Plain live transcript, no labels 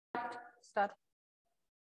start.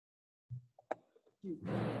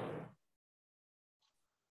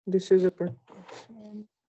 This is a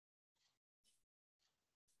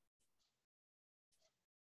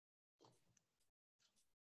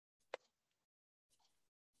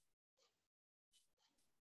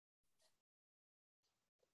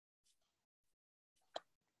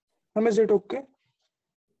is it okay?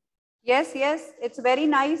 Yes, yes, it's very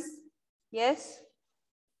nice. Yes.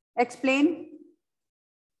 Explain.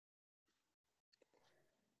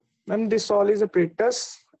 Ma'am, this all is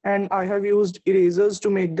apparatus and I have used erasers to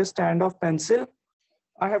make the stand of pencil.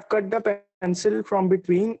 I have cut the pencil from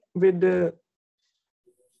between with the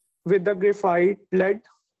graphite lead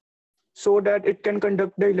so that it can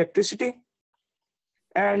conduct the electricity.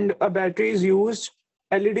 And a battery is used,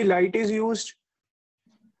 LED light is used,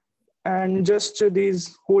 and just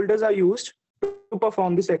these holders are used to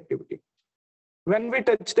perform this activity. When we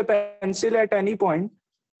touch the pencil at any point,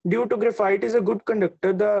 due to graphite is a good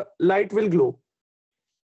conductor, the light will glow.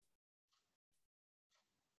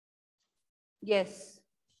 Yes.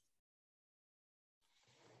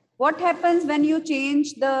 What happens when you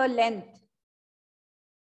change the length?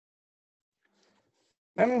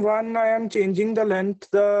 And when I am changing the length,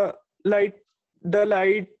 the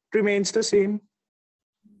light remains the same.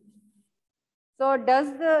 So does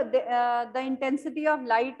the intensity of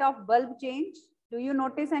light of bulb change? Do you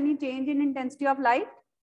notice any change in intensity of light?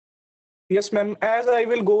 Yes, ma'am. As I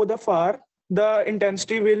will go the far, the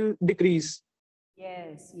intensity will decrease.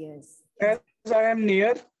 Yes, yes. As I am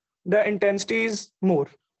near, the intensity is more.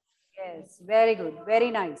 Yes, very good.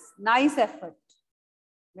 Very nice. Nice effort.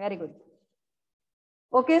 Very good.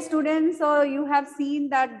 Okay, students. So you have seen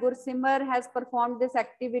that Gursimar has performed this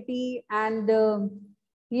activity and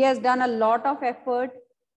he has done a lot of effort.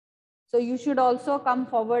 So you should also come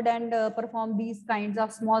forward and perform these kinds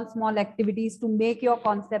of small activities to make your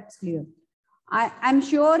concepts clear. I'm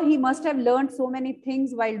sure he must have learned so many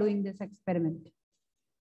things while doing this experiment.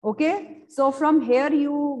 Okay, so from here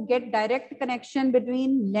you get direct connection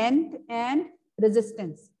between length and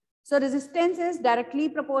resistance. So resistance is directly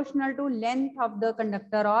proportional to length of the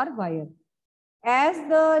conductor or wire. As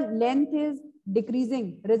the length is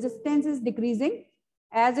decreasing, resistance is decreasing.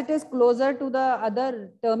 As it is closer to the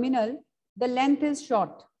other terminal, the length is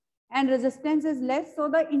short and resistance is less. So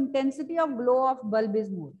the intensity of glow of bulb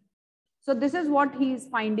is more. So this is what he is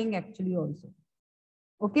finding actually also.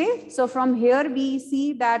 Okay, so from here we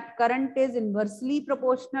see that current is inversely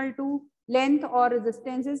proportional to length or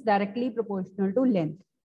resistance is directly proportional to length.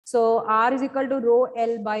 So R is equal to rho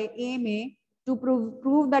L by AMA to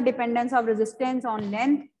prove the dependence of resistance on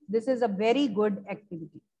length. This is a very good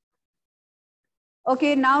activity.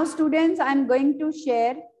 Okay, now students, I'm going to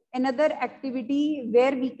share another activity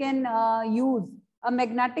where we can use a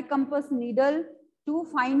magnetic compass needle to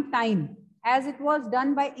find time, as it was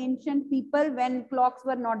done by ancient people when clocks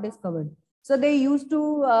were not discovered. So they used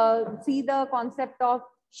to see the concept of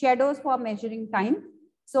shadows for measuring time.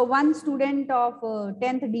 So one student of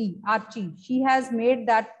 10th D, Archie, she has made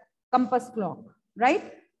that compass clock,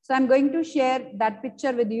 right? So I'm going to share that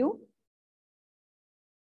picture with you.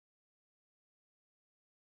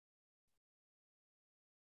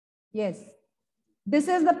 Yes, this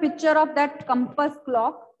is the picture of that compass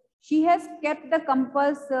clock. She has kept the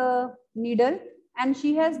compass needle and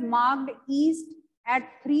she has marked east at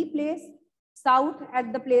 3 place, south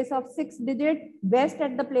at the place of 6 digit, west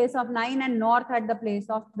at the place of 9 and north at the place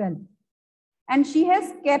of 12. And she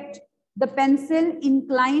has kept the pencil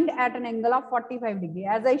inclined at an angle of 45 degree,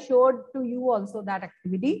 as I showed to you also that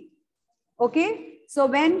activity. Okay, so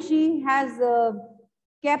when she has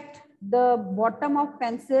kept the bottom of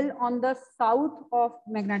pencil on the south of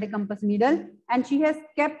magnetic compass needle and she has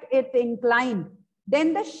kept it inclined,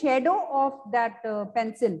 then the shadow of that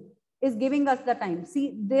pencil is giving us the time.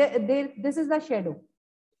 See, this is the shadow.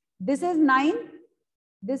 This is 9,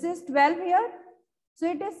 this is 12 here. So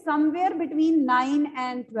it is somewhere between 9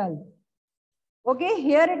 and 12. Okay,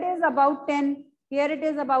 here it is about 10, here it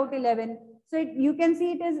is about 11. So you can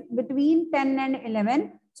see it is between 10 and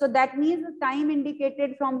 11. So that means the time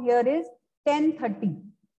indicated from here is 10:30.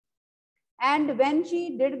 And when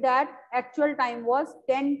she did that, actual time was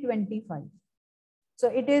 10:25. So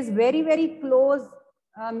it is very, very close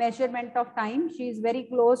measurement of time. She is very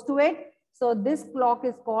close to it. So this clock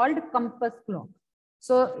is called compass clock.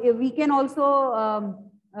 So we can also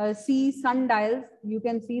see sundials. You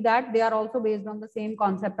can see that they are also based on the same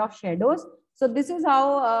concept of shadows. So this is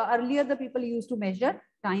how earlier the people used to measure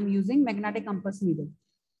time using magnetic compass needle.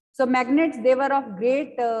 So magnets, they were of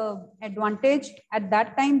great advantage. At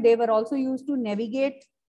that time, they were also used to navigate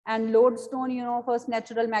And lodestone, you know, first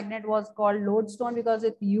natural magnet was called lodestone because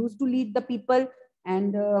it used to lead the people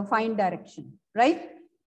and find direction, right?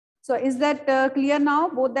 So is that clear now?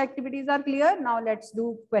 Both the activities are clear. Now let's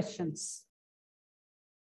do questions.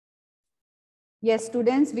 Yes,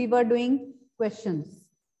 students, we were doing questions.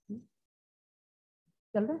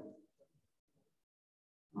 चल रहा है?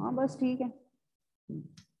 हाँ बस ठीक है.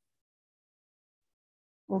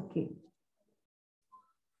 Okay.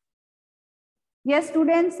 Yes,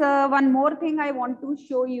 students, one more thing I want to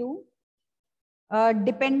show you.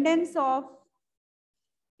 Dependence of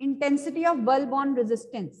intensity of bulb on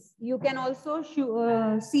resistance. You can also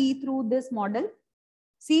see through this model.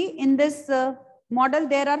 See, in this model,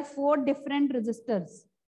 there are 4 different resistors.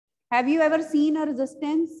 Have you ever seen a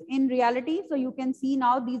resistance in reality? So you can see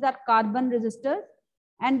now these are carbon resistors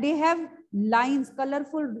and they have lines,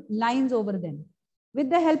 colorful lines over them. With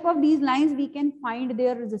the help of these lines, we can find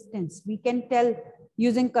their resistance. We can tell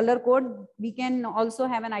using color code, we can also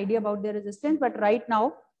have an idea about their resistance. But right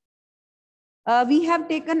now, we have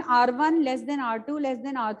taken R1 less than R2 less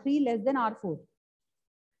than R3 less than R4.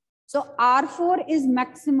 So R4 is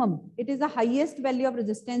maximum. It is the highest value of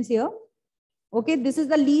resistance here. Okay, this is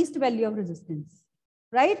the least value of resistance,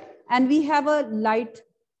 right? And we have a light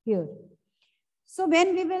here. So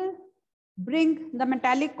when we will bring the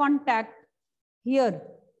metallic contact here,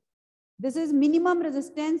 this is minimum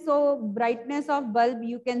resistance. So brightness of bulb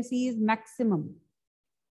you can see is maximum.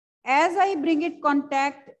 As I bring it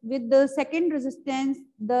contact with the second resistance,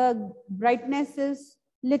 the brightness is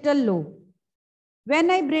little low. When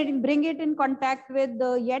I bring it in contact with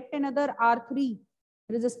the yet another R3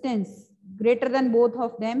 resistance greater than both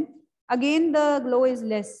of them, again the glow is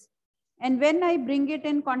less. And when I bring it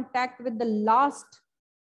in contact with the last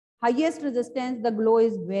highest resistance, the glow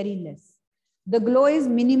is very less. The glow is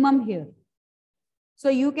minimum here. So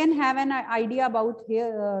you can have an idea about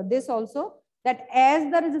here this also, that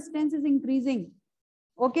as the resistance is increasing,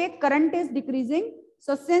 okay, current is decreasing.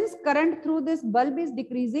 So since current through this bulb is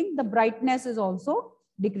decreasing, the brightness is also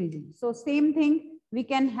decreasing. So same thing, we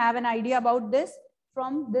can have an idea about this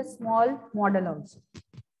from this small model also.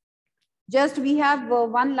 Just we have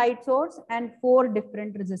one light source and 4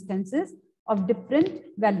 different resistances of different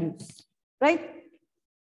values, right?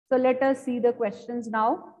 So let us see the questions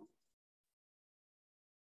now.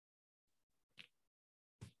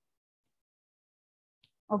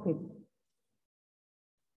 Okay.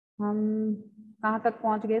 हम कहाँ तक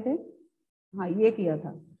पहुँच गए थे? हाँ, ये किया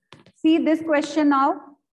था. See this question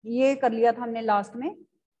now. ये कर लिया था हमने last में.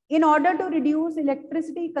 In order to reduce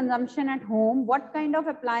electricity consumption at home, what kind of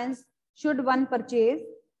appliance should one purchase?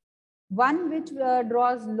 One which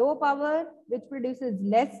draws low power, which produces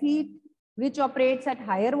less heat, which operates at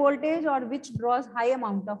higher voltage, or which draws high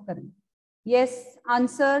amount of current? Yes,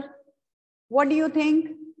 answer. What do you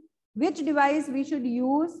think? Which device we should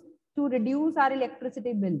use to reduce our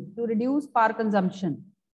electricity bill, to reduce power consumption?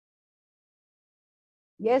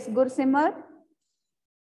 Yes, Gursimar?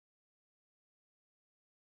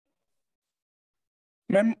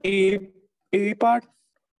 Ma'am, A part?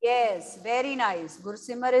 Yes, very nice.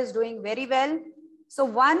 Gursimar is doing very well. So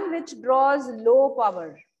one which draws low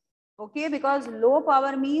power, okay, because low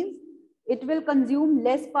power means it will consume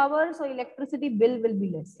less power, so electricity bill will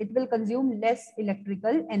be less. It will consume less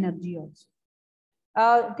electrical energy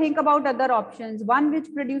also. Think about other options. One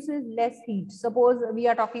which produces less heat. Suppose we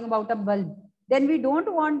are talking about a bulb. Then we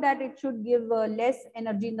don't want that it should give less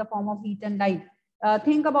energy in the form of heat and light.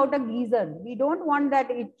 Think about a geyser. We don't want that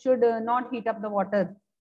it should not heat up the water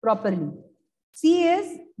properly. C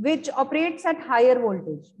is which operates at higher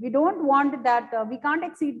voltage. We don't want that, we can't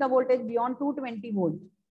exceed the voltage beyond 220 volts.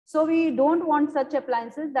 So we don't want such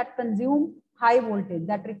appliances that consume high voltage,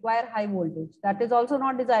 that require high voltage. That is also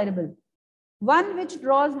not desirable. One which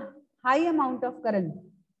draws high amount of current.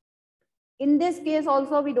 In this case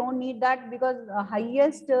also we don't need that, because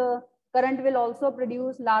highest current will also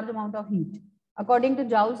produce large amount of heat according to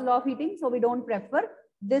Joule's law of heating. So we don't prefer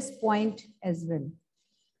this point as well.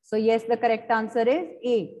 So yes, the correct answer is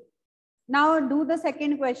A. Now do the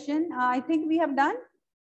second question. I think we have done.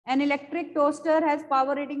 An electric toaster has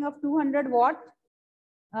power rating of 200 watt.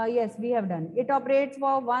 Yes, we have done. It operates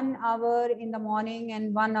for 1 hour in the morning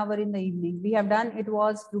and 1 hour in the evening. We have done. It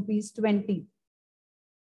was ₹20.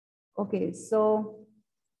 Okay, so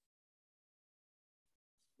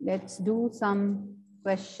let's do some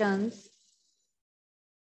questions.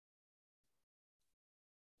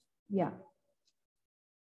 Yeah.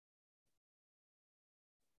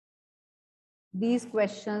 These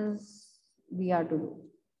questions we are to do.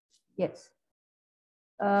 Yes.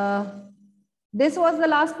 This was the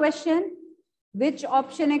last question. Which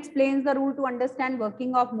option explains the rule to understand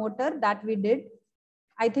working of motor? That we did.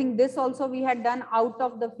 I think this also we had done out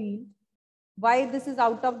of the field. Why this is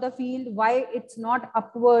out of the field? Why it's not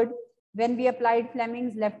upward? When we applied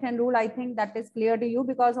Fleming's left-hand rule, I think that is clear to you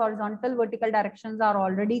because horizontal, vertical directions are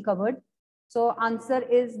already covered. So answer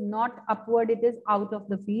is not upward, it is out of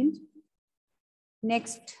the field.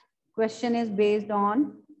 Next question is based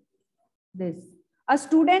on this. A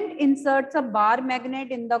student inserts a bar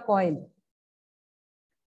magnet in the coil.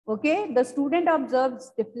 Okay, the student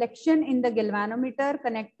observes deflection in the galvanometer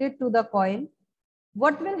connected to the coil.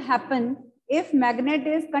 What will happen if magnet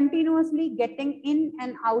is continuously getting in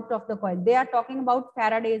and out of the coil? They are talking about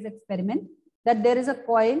Faraday's experiment, that there is a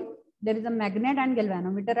coil, there is a magnet and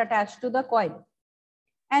galvanometer attached to the coil.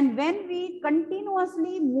 And when we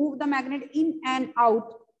continuously move the magnet in and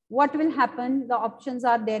out, what will happen? The options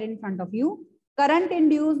are there in front of you. Current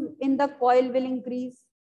induced in the coil will increase.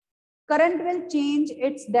 Current will change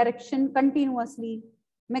its direction continuously.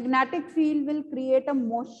 Magnetic field will create a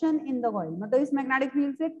motion in the coil. मतलब इस magnetic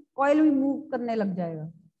field से coil भी move करने लग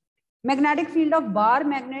जाएगा. Magnetic field of bar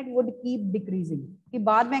magnet would keep decreasing. कि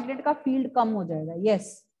bar magnet का field कम हो जाएगा.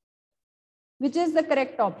 Yes. Which is the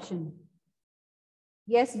correct option?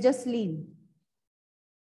 Yes, Jasleen.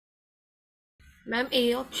 Ma'am,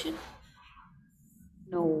 A option.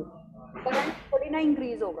 No. Current थोड़ी ना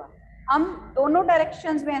increase होगा. हम दोनों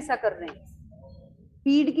directions में ऐसा कर रहे हैं.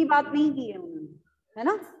 Speed की बात नहीं की है उन्होंने, है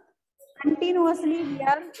ना? Continuously we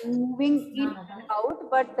are moving in and out,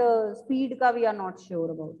 but speed का we are not sure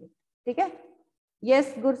about it. ठीक है?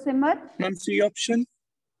 Yes, Gursimar. Ma'am, C option.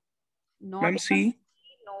 Ma'am, C.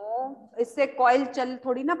 No, इससे coil चल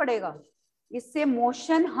थोड़ी ना पड़ेगा. इससे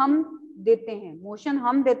motion हम देते हैं. Motion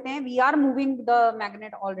हम देते हैं. We are moving the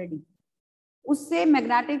magnet already. उससे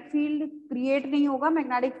magnetic field create नहीं होगा.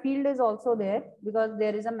 Magnetic field is also there because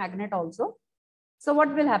there is a magnet also. So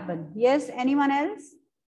what will happen? Yes, anyone else?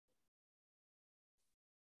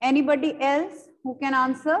 Anybody else who can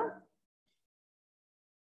answer?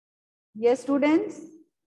 Yes, students.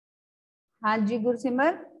 हाँ जी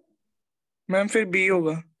Gursimar. Ma'am, फिर B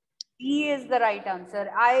होगा. B is the right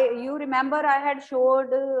answer. You remember I had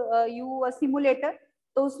showed you a simulator.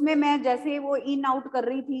 तो उसमें मैं जैसे वो in out कर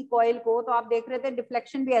रही थी कॉइल को, तो आप देख रहे थे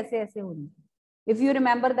डिफ्लेक्शन भी ऐसे ऐसे हो रही. If you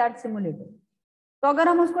remember that simulator. तो अगर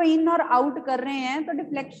हम उसको इन और आउट कर रहे हैं तो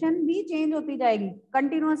डिफ्लेक्शन भी चेंज होती जाएगी,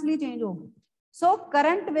 कंटिन्यूअसली चेंज होगी. So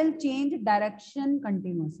current will change direction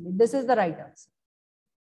continuously. This is the right answer.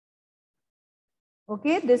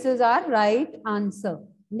 Okay, this is our right answer.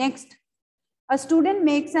 Next, a student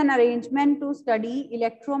makes an arrangement to study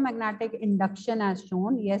electromagnetic induction as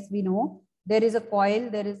shown. Yes, we know there is a coil,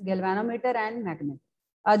 there is galvanometer and magnet.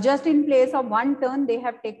 Just in place of one turn, they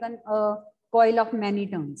have taken a coil of many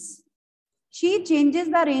turns. She changes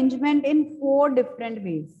the arrangement in 4 different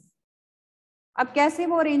ways. अब कैसे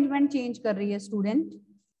वो arrangement change कर रही है student?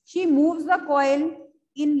 She moves the coil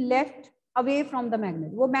in left away from the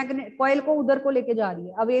magnet. वो magnet coil को उधर को लेके जा रही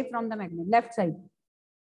है, away from the magnet, left side.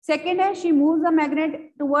 Second है she moves the magnet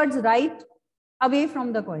towards right, away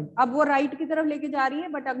from the coil. अब वो right की तरफ लेके जा रही है,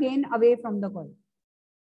 but again away from the coil.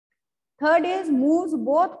 Third is moves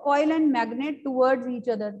both coil and magnet towards each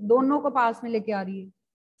other. दोनों को पास में लेके आ रही है.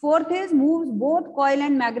 Fourth is moves both coil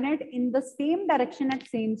and magnet in the same direction at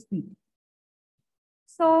same speed.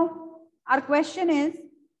 So our question is,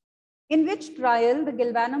 in which trial the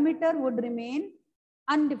galvanometer would remain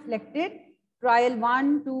undeflected? Trial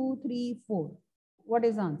 1, 2, 3, 4. What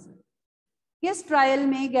is the answer? किस trial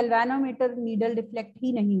में galvanometer needle deflect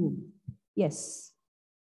ही नहीं होगी? Yes.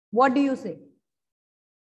 What do you say?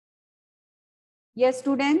 Yes,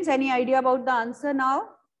 students, any idea about the answer now?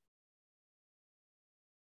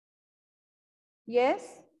 Yes.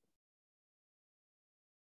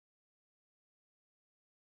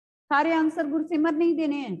 सारे answer Gursimar नहीं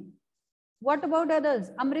देने हैं. What about others?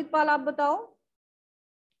 Amritpal आप बताओ.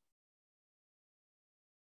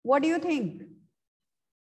 What do you think?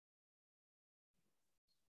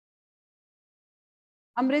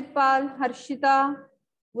 Amritpal, Harshita,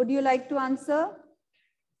 would you like to answer?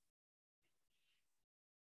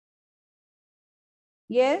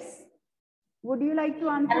 Yes. Would you like to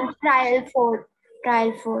answer? Trial 4.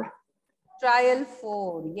 Trial 4. Trial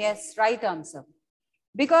 4. Yes, right answer.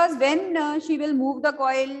 Because when she will move the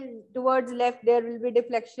coil towards left, there will be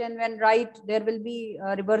deflection. When right, there will be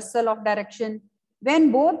a reversal of direction.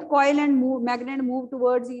 When both coil and magnet move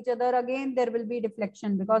towards each other, again, there will be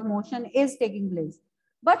deflection because motion is taking place.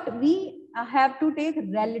 But we have to take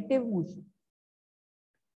relative motion.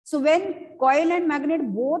 So when coil and magnet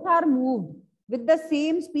both are moved with the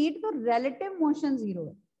same speed, the relative motion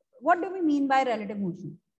 0. What do we mean by relative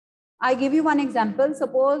motion? I give you one example.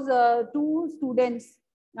 Suppose two students,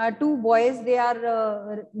 two boys, they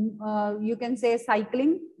are, you can say,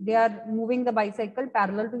 cycling. They are moving the bicycle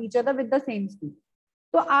parallel to each other with the same speed.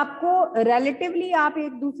 तो आपको relatively आप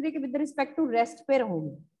एक दूसरे के with respect to rest पे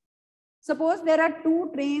रहोगे. Suppose there are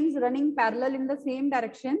two trains running parallel in the same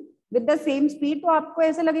direction with the same speed, तो आपको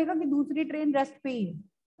ऐसा लगेगा कि दूसरी ट्रेन रेस्ट पे ही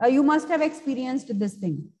है. You must have experienced this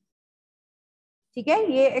thing. ठीक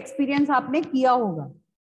है, ये एक्सपीरियंस आपने किया होगा.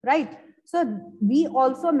 Right. So we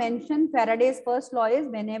also mention Faraday's first law is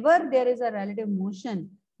whenever there is a relative motion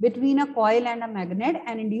between a coil and a magnet,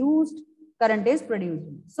 an induced current is produced.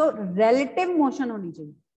 So relative motion honi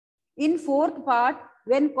chahiye. In fourth part,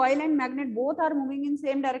 when coil and magnet both are moving in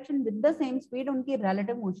same direction with the same speed, unki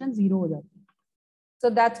relative motion zero ho jati hai. So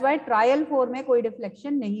that's why trial 4 में कोई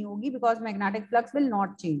deflection नहीं होगी because magnetic flux will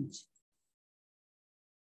not change.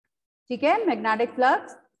 ठीक है, magnetic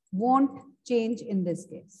flux won't change in this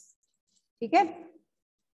case. ठीक है,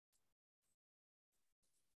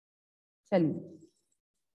 चलिए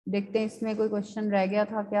देखते हैं इसमें कोई क्वेश्चन रह गया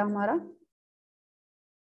था क्या हमारा.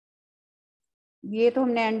 ये तो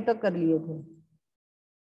हमने एंड तक कर लिए थे.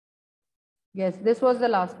 Yes, this was the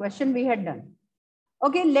last question we had done.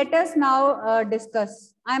 Okay, let us now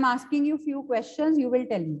discuss. I am asking you few questions. You will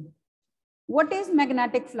tell me. What is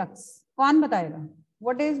magnetic flux? कौन बताएगा?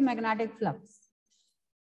 What is magnetic flux?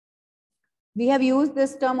 We have used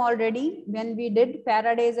this term already when we did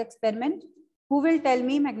Faraday's experiment. Who will tell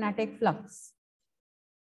me magnetic flux?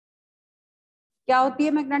 क्या होती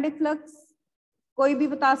है magnetic flux? कोई भी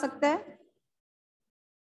बता सकता है?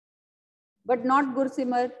 But not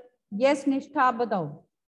Gursimar. Yes, Nishtha, आप बताओ.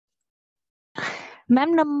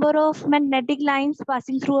 Ma'am, number of magnetic lines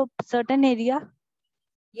passing through a certain area.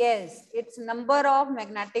 Yes, it's number of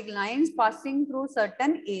magnetic lines passing through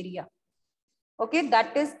certain area. Okay,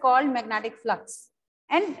 that is called magnetic flux.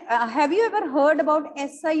 And have you ever heard about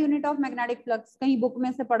SI unit of magnetic flux? कहीं book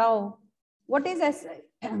में से पढ़ा हो? What is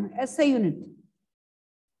SI unit?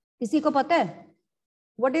 किसी को पता है?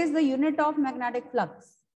 What is the unit of magnetic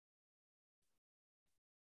flux?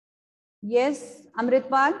 Yes,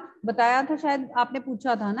 Amritpal बताया था, शायद आपने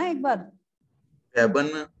पूछा था ना एक बार.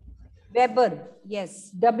 Weber,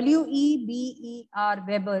 yes, W-E-B-E-R,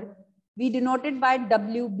 Weber. We denoted by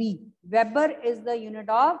WB. Weber is the unit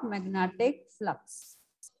of magnetic flux.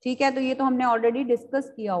 ठीक है, तो ये तो हमने already discuss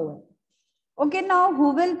किया हुआ है. Okay, now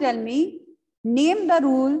who will tell me? Name the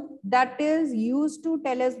rule that is used to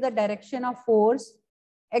tell us the direction of force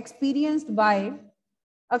experienced by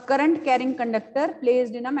a current carrying conductor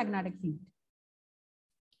placed in a magnetic field.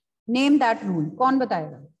 Name that rule. कौन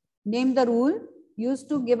बताएगा? Name the rule used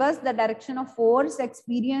to give us the direction of force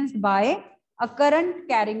experienced by a current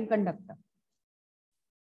carrying conductor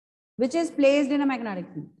which is placed in a magnetic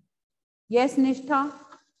field. Yes, Nishtha?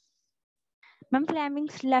 Ma'am,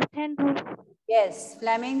 Fleming's left hand rule. Yes,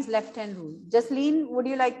 Fleming's left hand rule. Jasleen, would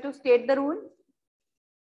you like to state the rule?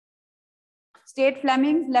 State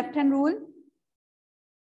Fleming's left hand rule.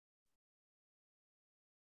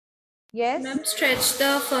 Yes. Ma'am, stretch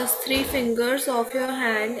the first three fingers of your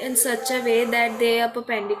hand in such a way that they are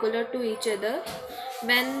perpendicular to each other.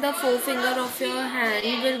 When the forefinger of your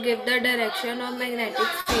hand will give the direction of magnetic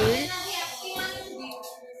field.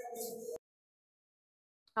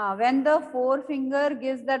 When the forefinger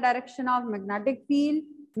gives the direction of magnetic field,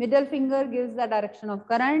 middle finger gives the direction of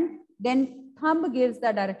current, then thumb gives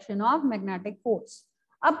the direction of magnetic force.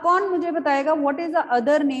 अब कौन मुझे बताएगा what is the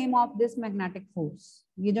other name of this magnetic force?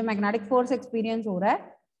 ये जो magnetic force experience हो रहा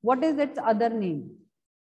है, what is its other name?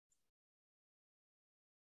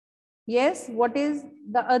 Yes, what is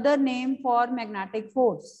the other name for magnetic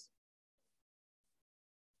force?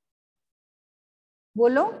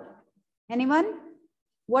 बोलो, anyone?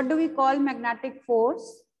 What do we call magnetic force?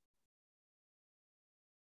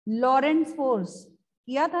 Lorentz force.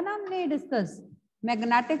 किया था ना हमने डिस्कस.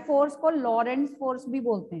 मैग्नेटिक फोर्स को लॉरेंट्स फोर्स भी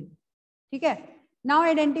बोलते हैं. ठीक है. Now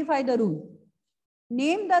identify the rule.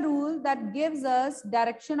 Name the rule that gives us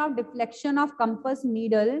direction of deflection of compass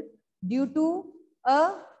needle due to a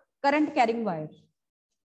current carrying wire.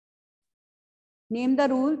 Name the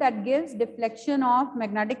rule that gives deflection of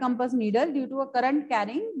magnetic compass needle due to a current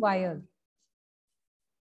carrying wire.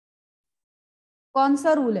 कौन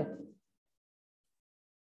सा rule है?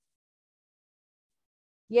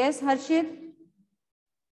 Yes, Harshit.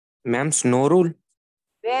 Ma'am snow rule.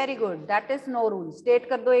 Very good, that is snow rule. State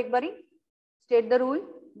कर दो एक बारी. State the rule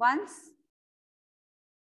once.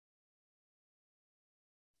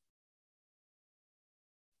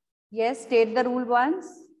 Yes, state the rule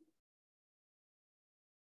once.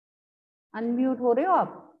 Unmute हो रहे हो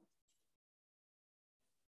आप?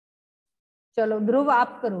 चलो ध्रुव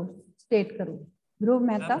आप करो. स्टेट करो ध्रुव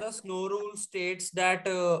Mehta. The snow rule states that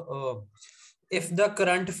if the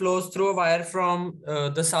current flows through a wire from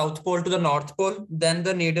the south pole to the north pole, then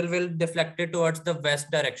the needle will deflect it towards the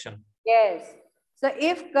west direction. Yes. So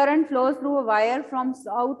if current flows through a wire from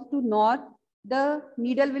south to north, the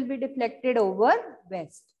needle will be deflected over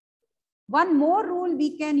west. One more rule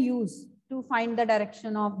we can use to find the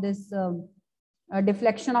direction of this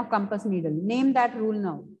deflection of compass needle. Name that rule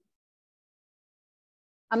now.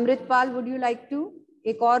 Amritpal, would you like to?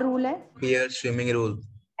 एक और rule है. Ampere swimming rule.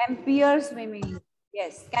 Ampere swimming rule.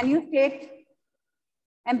 Yes. Can you state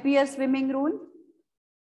Ampere swimming rule?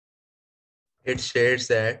 It states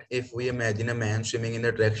that if we imagine a man swimming in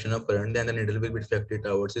the direction of current, then the needle will be deflected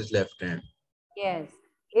towards his left hand. Yes.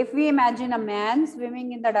 If we imagine a man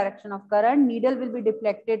swimming in the direction of current, needle will be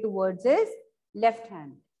deflected towards his left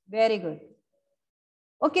hand. Very good.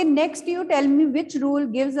 Okay, next you tell me which rule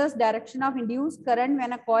gives us direction of induced current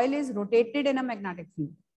when a coil is rotated in a magnetic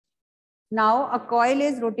field. Now a coil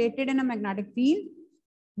is rotated in a magnetic field.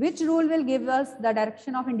 Which rule will give us the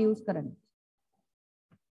direction of induced current?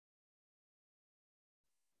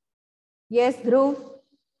 Yes, Dhruv.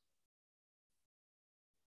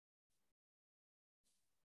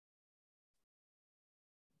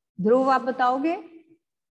 ध्रुव आप बताओगे?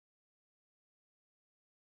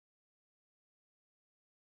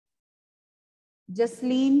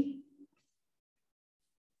 Jasleen.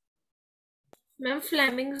 Ma'am,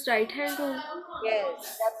 Fleming's right hand rule.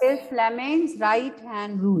 Yes, that is Fleming's right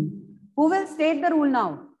hand rule. Who will state the rule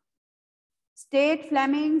now? State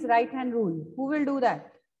Fleming's right hand rule. Who will do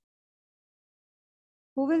that?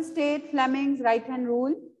 Who will state Fleming's right hand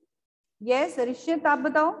rule? Yes, Rishit आप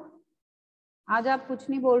बताओ. आज आप कुछ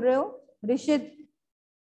नहीं बोल रहे हो. Rishit.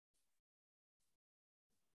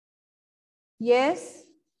 Yes.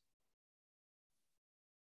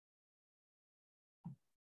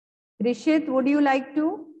 Rishit, would you like to?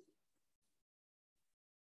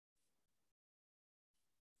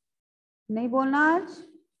 नहीं बोलना आज?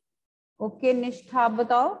 Okay, निष्ठा आप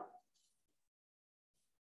बताओ.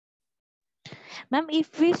 Ma'am,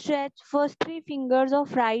 if we stretch first 3 fingers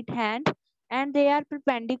of right hand and they are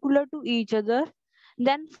perpendicular to each other,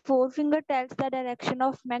 then forefinger tells the direction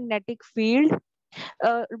of magnetic field,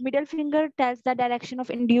 middle finger tells the direction of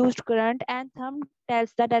induced current, and thumb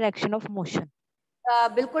tells the direction of motion.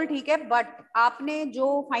 बिल्कुल ठीक है, but आपने जो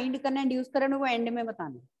find करना induce करना वो and में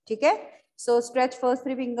बताना. ठीक है. So stretch first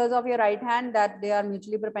 3 fingers of your right hand that they are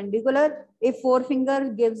mutually perpendicular. If forefinger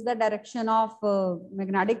gives the direction of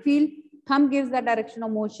magnetic field, thumb gives the direction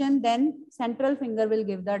of motion, then central finger will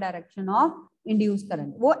give the direction of induced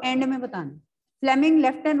current. वो and में बताना. Fleming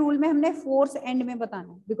left hand rule में हमने force and में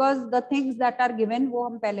बताना, because the things that are given वो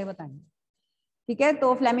हम पहले बताएंगे. ठीक है.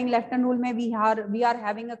 तो फ्लेमिंग लेफ्ट हैंड रूल में we are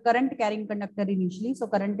having a current carrying conductor initially, so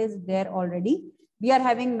current is there already. We are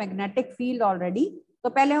having magnetic field already. तो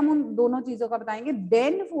पहले हम उन दोनों चीजों का बताएंगे,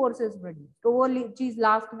 देन फोर्स इज प्रोड्यूस. तो वो चीज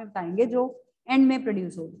लास्ट में बताएंगे जो एंड में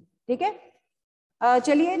प्रोड्यूस होगी. ठीक है.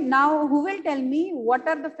 चलिए, now who will tell me what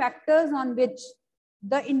are the factors on which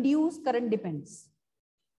the induced current depends.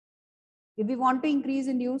 If we want to increase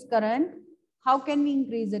induced current, how can we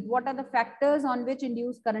increase it? What are the factors on which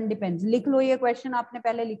induced current depends? लिख लो ये question, आपने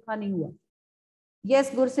पहले लिखा नहीं हुआ. Yes,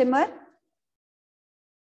 Gursimar.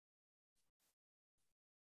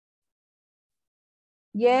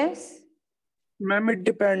 Yes. Ma'am, it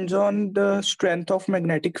depends on the strength of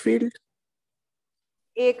magnetic field.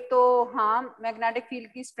 एक तो हाँ मैग्नेटिक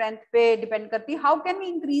फील्ड की स्ट्रेंथ पे डिपेंड करती है. How can we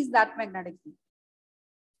increase that magnetic field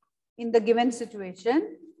in the given situation?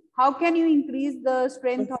 How can you increase the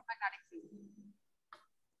strength of magnetic field?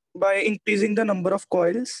 By increasing the number of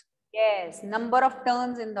coils. Yes, number of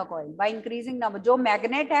turns in the coil. By increasing number. जो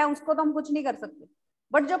magnet है उसको तो हम कुछ नहीं कर सकते,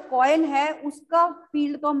 but जो कॉइल है उसका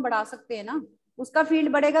फील्ड तो हम बढ़ा सकते हैं ना. उसका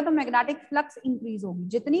फील्ड बढ़ेगा तो मैग्नेटिक फ्लक्स इंक्रीज होगी.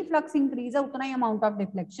 जितनी फ्लक्स इंक्रीज है उतना ही amount of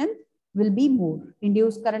deflection will be more,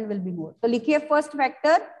 induced current will be more. तो लिखिए first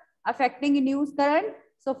factor affecting induced current.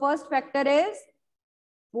 So first factor is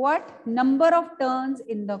what? Number of turns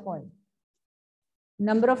in the coil.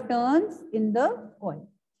 Number of turns in the coil.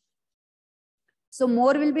 So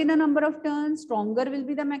more will be the number of turns, stronger will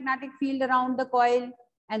be the magnetic field around the coil,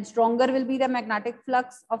 and stronger will be the magnetic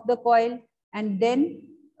flux of the coil, and then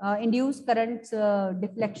induced current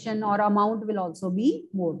deflection or amount will also be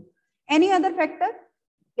more. Any other factor?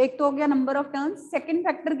 एक तो हो गया number of turns. Second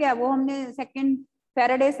factor क्या है? वो हमने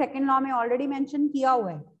Faraday second law में already mention किया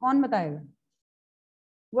हुआ है. कौन बताएगा?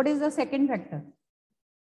 What is the second factor?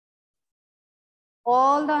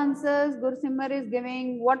 All the answers Gursimar is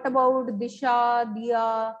giving. What about Disha,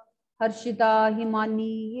 Diya, Harshita,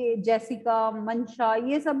 Himani, ये Jessica, Mansha,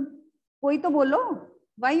 ये सब कोई तो बोलो.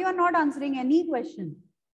 Why you are not answering any question?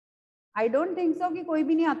 I don't think so कि कोई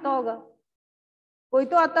भी नहीं आता होगा. कोई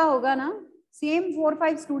तो आता होगा ना. Same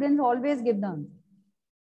 4-5 students always give the answer.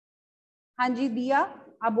 हाँ जी दिया,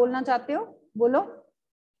 आप बोलना चाहते हो? बोलो.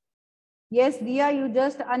 Yes, Diya, you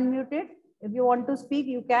just unmuted. If you want to speak,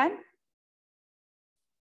 you can.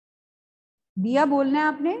 दिया बोलना है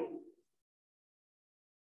आपने?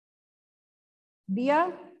 दिया,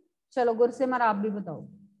 चलो गुरसिमर आप भी बताओ.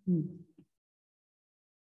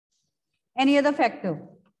 Any other factor?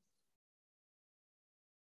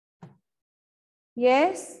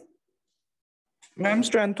 Yes. Ma'am,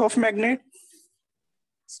 strength of magnet.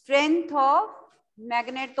 Strength of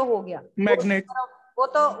magnet तो हो गया. Magnet.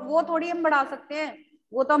 वो थोड़ी हम बढ़ा सकते हैं.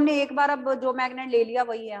 वो तो हमने एक बार अब जो मैग्नेट ले लिया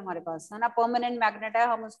वही है हमारे पास, है ना. परमानेंट मैग्नेट है,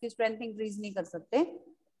 हम उसकी स्ट्रेंथ इंक्रीज नहीं कर सकते.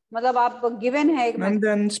 मतलब आप गिवन है एक. And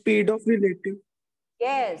then speed of relative.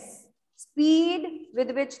 Yes, speed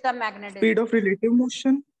with which the magnet. Speed of relative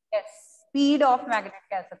motion. Yes, speed of magnet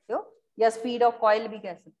कह सकते हो या speed of coil भी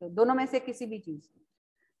कह सकते हो, दोनों में से किसी भी चीज.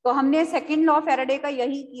 तो हमने सेकेंड लॉ फैराडे का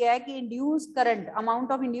यही किया है कि induce current,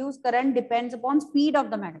 amount of induce current depends upon speed of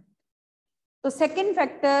the magnet. तो second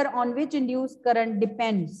factor on which induce current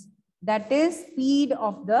depends, that is speed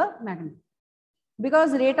of the magnet.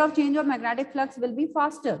 Because rate of change of magnetic flux will be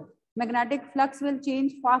faster. Magnetic flux will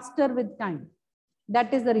change faster with time.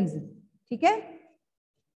 That is the reason. ठीक है,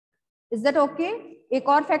 is that okay? एक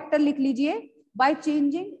और factor लिख लीजिए, by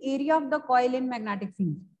changing area of the coil in magnetic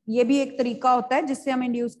field. ये भी एक तरीका होता है जिससे हम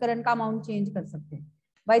इंड्यूस करंट का अमाउंट चेंज कर सकते हैं.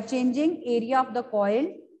 By changing area of the coil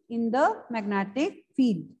in the magnetic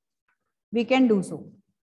field we can do so.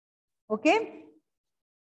 Okay,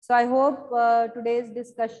 so I hope today's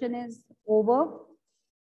discussion is over.